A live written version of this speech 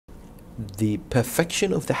the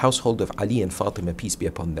perfection of the household of Ali and Fatima, peace be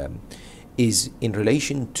upon them, is in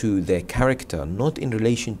relation to their character, not in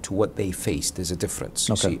relation to what they faced. There's a difference,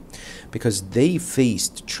 you see, because they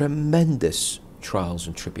faced tremendous trials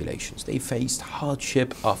and tribulations. They faced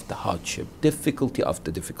hardship after hardship, difficulty after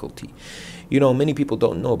difficulty. You know, many people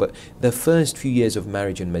don't know, but the first few years of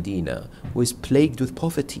marriage in Medina was plagued with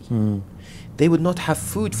poverty. They would not have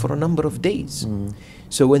food for a number of days.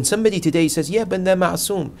 So when somebody today says, yeah, but they're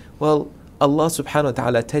ma'soom, well, Allah subhanahu wa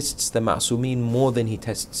ta'ala tests the ma'soomeen more than He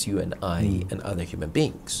tests you and I and other human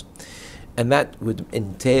beings. And that would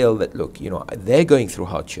entail that, look, you know, they're going through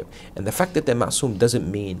hardship. And the fact that they're ma'soom doesn't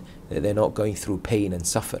mean that they're not going through pain and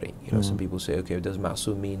suffering. You know, some people say, okay, does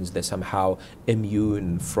ma'soom means they're somehow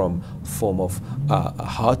immune from form of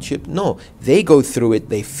hardship? No, they go through it,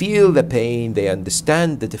 they feel the pain, they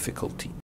understand the difficulty.